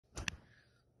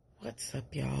What's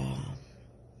up, y'all?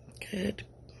 Good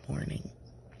morning.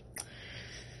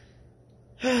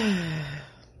 I'm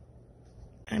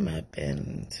up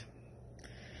and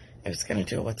I was going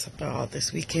to do a What's Up, y'all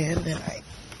this weekend, and I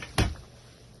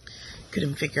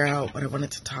couldn't figure out what I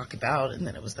wanted to talk about, and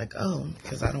then it was like, oh,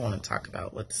 because I don't want to talk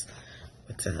about what's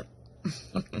up.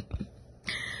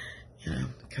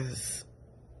 Because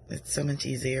it's so much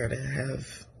easier to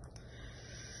have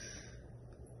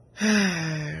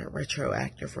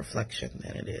retroactive reflection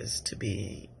than it is to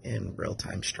be in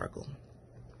real-time struggle.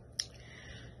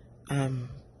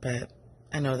 But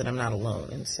I know that I'm not alone,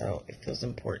 and so it feels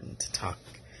important to talk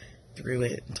through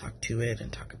it and talk to it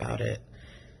and talk about it,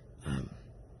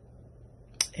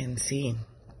 and see,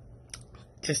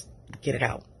 just get it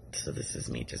out. So this is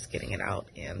me just getting it out,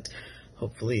 and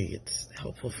hopefully it's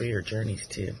helpful for your journeys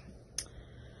too.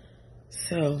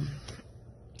 So,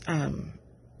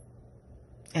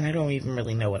 and I don't even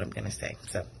really know what I'm going to say,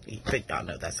 but y'all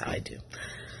know that's how I do.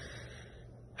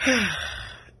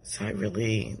 So I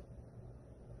really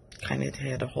kind of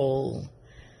had a whole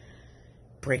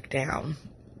breakdown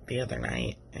the other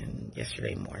night and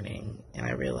yesterday morning, and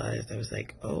I realized, I was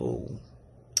like, oh,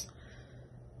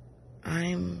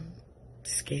 I'm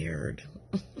scared.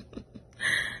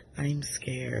 I'm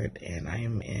scared, and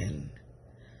I'm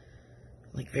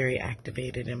very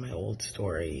activated in my old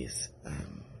stories.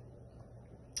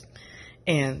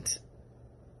 And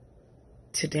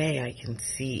today I can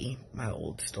see my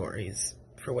old stories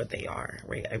for what they are,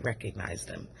 right? I recognize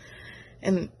them.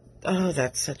 And, oh,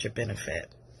 that's such a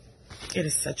benefit. It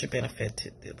is such a benefit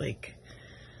to,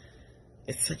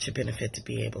 it's such a benefit to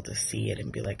be able to see it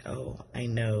and be like, oh, I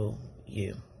know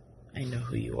you. I know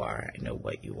who you are. I know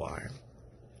what you are.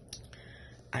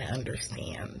 I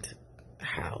understand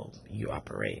how you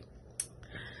operate.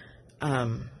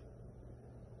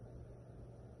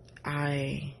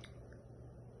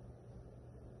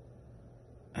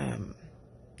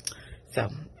 So,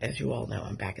 as you all know,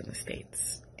 I'm back in the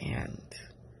States, and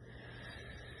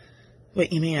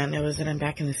what you may not know is that I'm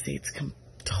back in the States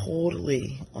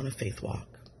totally on a faith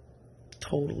walk.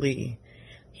 Totally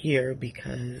here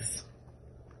because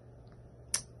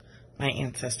my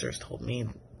ancestors told me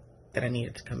that I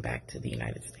needed to come back to the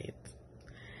United States.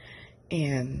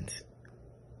 And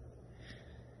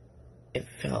it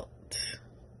felt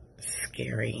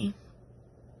scary.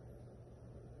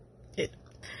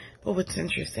 But what's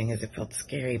interesting is it felt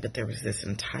scary, but there was this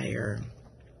entire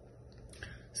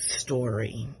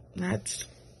story.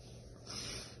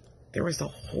 There was a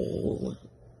whole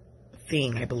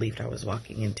thing I believed I was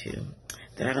walking into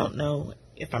that I don't know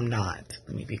if I'm not.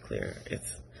 Let me be clear.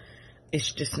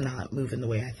 It's just not moving the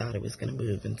way I thought it was going to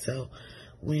move. And so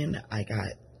when I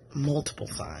got multiple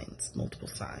signs, multiple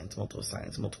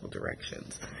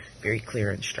directions, very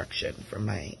clear instruction from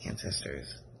my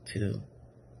ancestors to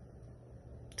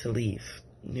leave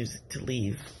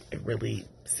a really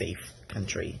safe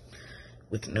country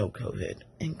with no COVID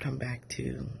and come back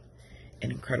to an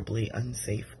incredibly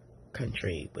unsafe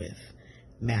country with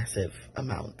massive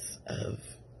amounts of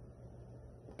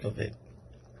COVID.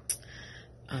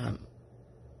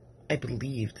 I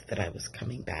believed that I was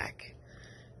coming back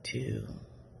to,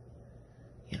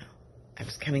 I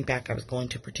was going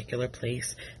to a particular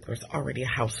place. There was already a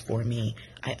house for me.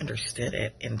 I understood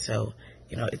it. And so,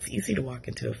 it's easy to walk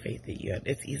into a faith that you have.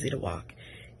 It's easy to walk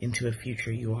into a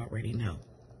future you already know.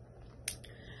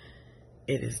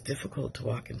 It is difficult to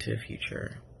walk into a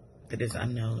future that is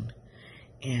unknown.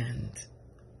 And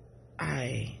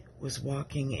I was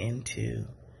walking into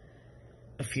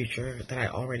a future that I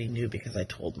already knew because I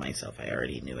told myself I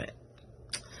already knew it.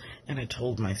 And I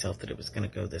told myself that it was going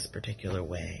to go this particular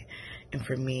way. And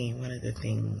for me, one of the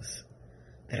things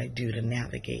that I do to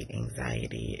navigate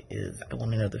anxiety is I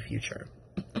want to know the future.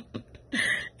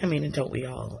 And don't we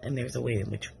all? And there's a way in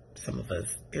which some of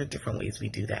us, there are different ways we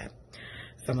do that.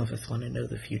 Some of us want to know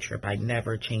the future by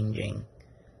never changing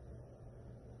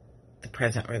the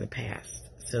present or the past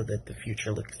so that the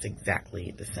future looks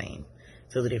exactly the same,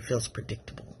 so that it feels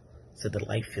predictable, so that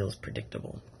life feels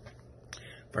predictable.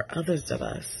 For others of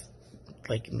us,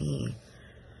 like me,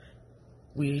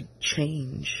 we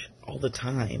change all the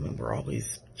time, and we're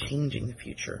always changing the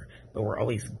future, but we're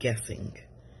always guessing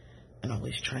and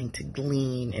always trying to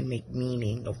glean and make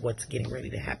meaning of what's getting ready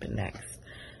to happen next.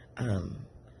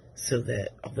 So that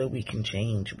although we can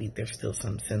change, there's still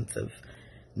some sense of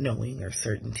knowing or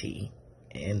certainty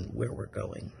in where we're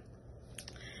going.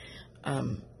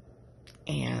 And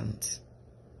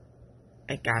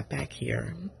I got back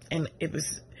here, and it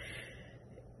was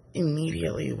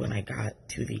immediately when I got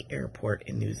to the airport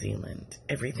in New Zealand,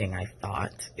 everything I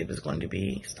thought it was going to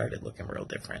be started looking real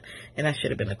different. And that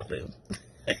should have been a clue.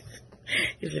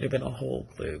 It should have been a whole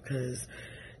clue, because,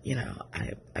 you know,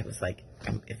 I was like,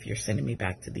 if you're sending me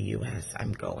back to the U.S.,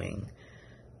 I'm going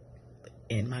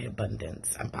in my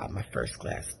abundance. I bought my first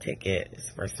class ticket. It's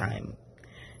the first time.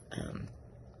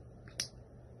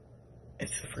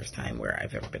 It's the first time where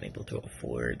I've ever been able to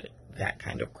afford that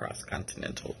kind of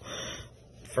cross-continental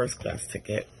first class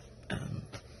ticket.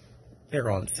 They're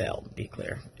on sale, be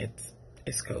clear. It's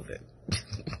COVID.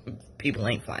 People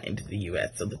ain't flying to the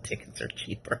U.S., so the tickets are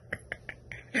cheaper.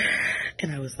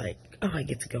 And I was like, oh, I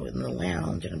get to go in the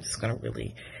lounge, and I'm just going to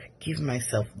really give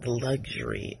myself the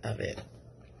luxury of it.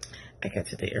 I got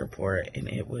to the airport, and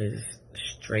it was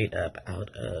straight up out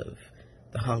of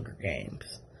the Hunger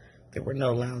Games. There were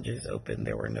no lounges open.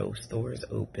 There were no stores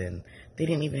open. They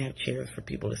didn't even have chairs for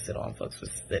people to sit on. Folks were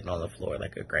sitting on the floor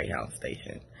like a Greyhound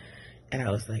station. And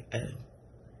I was like,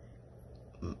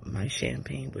 oh, my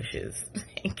champagne wishes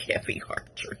and cafe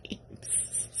heart dreams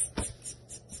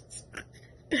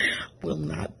will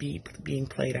not be being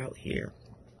played out here.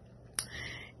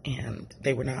 And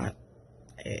they were not.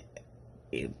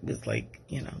 It was like,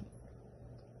 you know,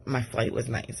 my flight was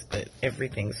nice, but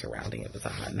everything surrounding it was a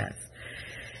hot mess.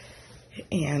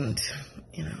 And,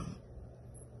 you know,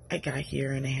 I got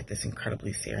here and I had this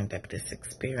incredibly serendipitous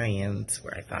experience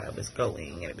where I thought I was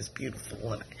going, and it was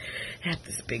beautiful, and I had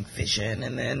this big vision.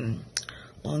 And then,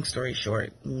 long story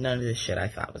short, none of the shit I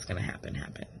thought was going to happen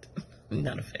happened.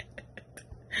 None of it.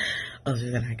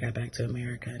 Other than I got back to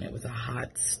America, and it was a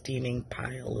hot, steaming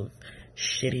pile of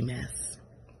shitty mess.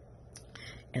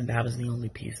 And that was the only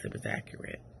piece that was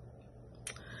accurate.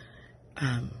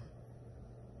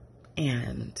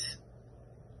 And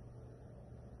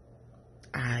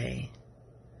I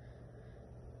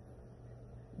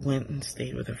went and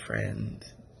stayed with a friend,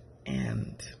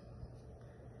 and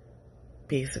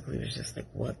basically was just like,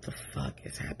 what the fuck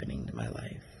is happening to my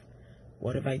life?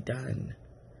 What have I done?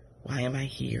 Why am I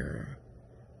here?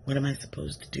 What am I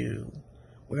supposed to do?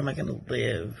 Where am I going to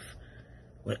live?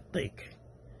 What, like,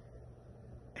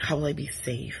 how will I be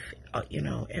safe? You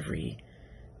know, every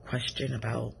question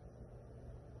about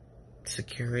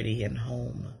security and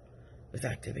home was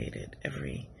activated.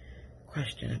 Every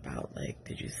question about, like,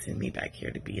 did you send me back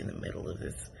here to be in the middle of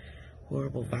this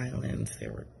horrible violence?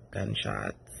 There were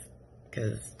gunshots,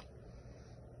 because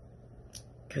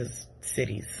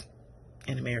cities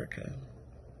in America.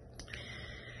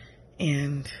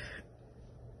 And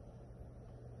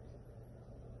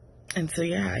so,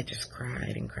 yeah, I just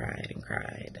cried and cried and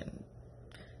cried, and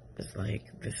was like,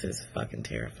 this is fucking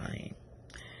terrifying.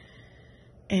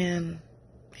 And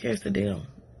here's the deal.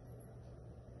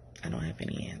 I don't have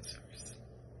any answers.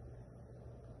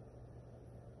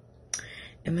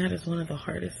 And that is one of the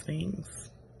hardest things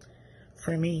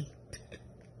for me,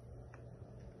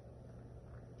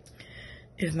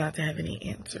 is not to have any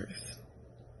answers.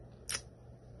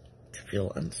 To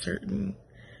feel uncertain.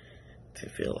 To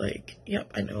feel like,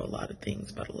 yep, I know a lot of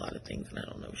things about a lot of things, and I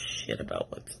don't know shit about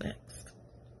what's next.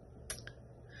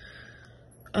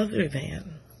 Other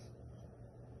than,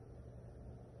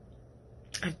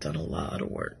 I've done a lot of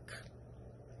work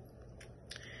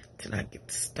to not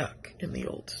get stuck in the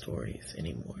old stories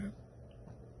anymore.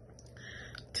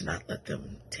 To not let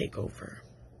them take over.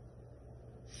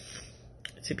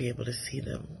 To be able to see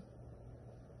them.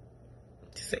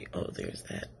 To say, oh, there's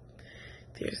that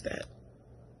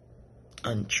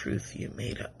untruth you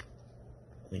made up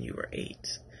when you were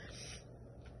 8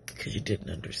 because you didn't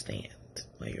understand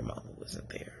why your mama wasn't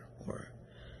there, or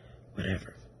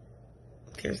whatever.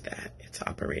 There's that. It's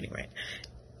operating right.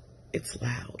 It's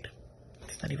loud.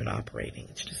 It's not even operating.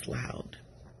 It's just loud.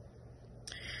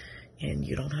 And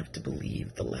you don't have to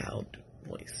believe the loud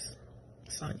voice,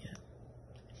 Sonya.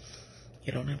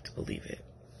 You don't have to believe it.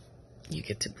 You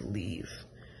get to believe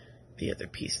the other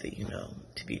piece that you know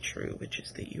to be true, which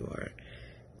is that you are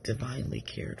divinely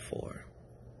cared for.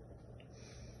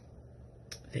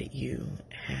 That you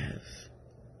have,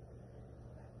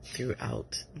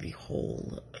 throughout the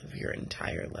whole of your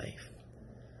entire life,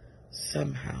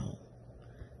 somehow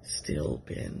still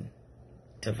been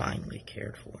divinely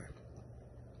cared for.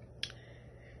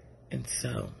 And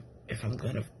so, if I'm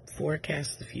going to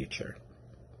forecast the future,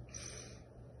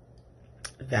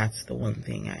 that's the one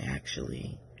thing I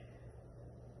actually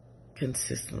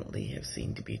consistently have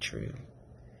seen to be true,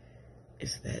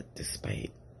 is that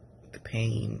despite the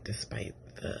pain, despite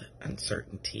the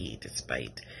uncertainty,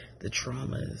 despite the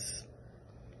traumas,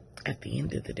 at the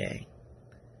end of the day,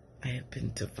 I have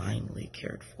been divinely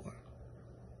cared for.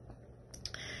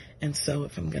 And so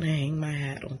if I'm going to hang my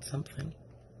hat on something,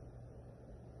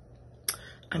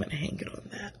 I'm going to hang it on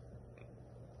that.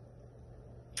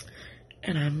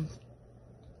 And I'm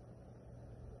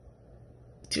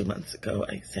 2 months ago,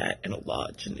 I sat in a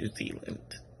lodge in New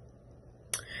Zealand,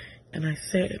 and I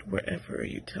said, wherever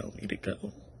you tell me to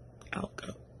go, I'll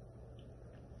go.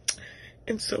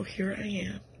 And so here I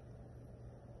am,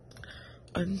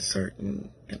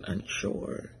 uncertain and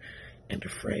unsure and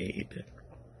afraid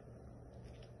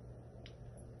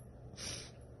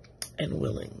and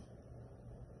willing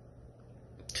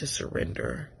to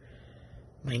surrender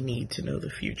my need to know the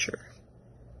future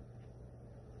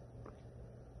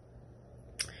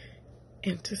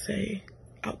and to say,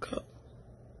 I'll go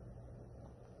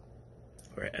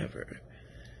wherever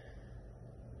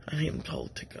I am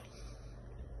told to go.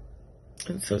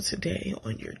 And so today,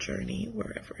 on your journey,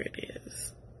 wherever it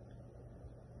is,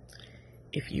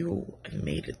 if you have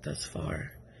made it thus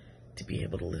far to be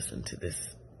able to listen to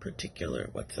this particular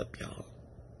What's Up, Y'all,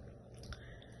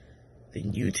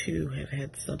 then you too have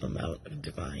had some amount of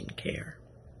divine care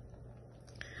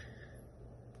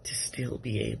to still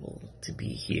be able to be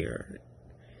here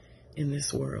in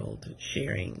this world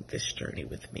sharing this journey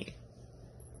with me.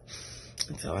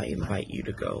 And so I invite you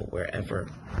to go wherever,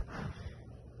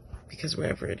 because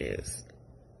wherever it is,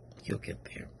 you'll get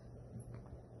there.